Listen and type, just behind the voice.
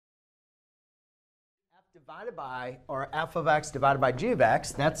divided by, or f of x divided by g of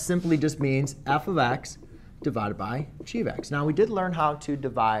x, that simply just means f of x divided by g of x. Now, we did learn how to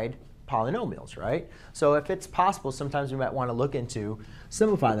divide polynomials, right? So if it's possible, sometimes we might want to look into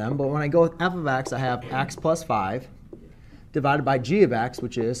simplify them. But when I go with f of x, I have x plus 5 divided by g of x,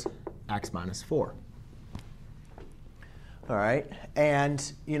 which is x minus 4. All right,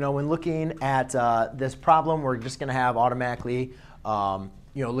 and when looking at this problem, we're just going to have automatically,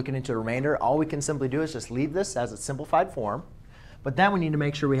 looking into the remainder. All we can simply do is just leave this as a simplified form. But then we need to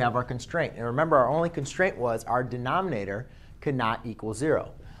make sure we have our constraint. And remember, our only constraint was our denominator could not equal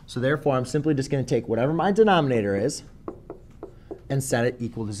 0. So therefore, I'm simply just going to take whatever my denominator is and set it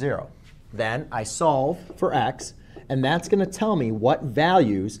equal to 0. Then I solve for x, and that's going to tell me what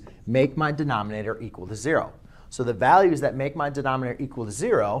values make my denominator equal to 0. So the values that make my denominator equal to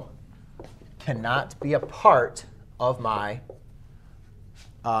 0 cannot be a part of my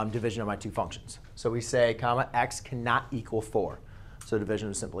division of my two functions. So we say, comma, x cannot equal 4. So division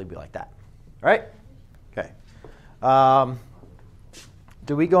would simply be like that. All right? OK.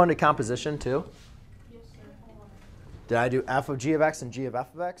 Do we go into composition too? Yes, sir. Did I do f of g of x and g of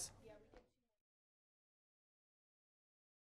f of x?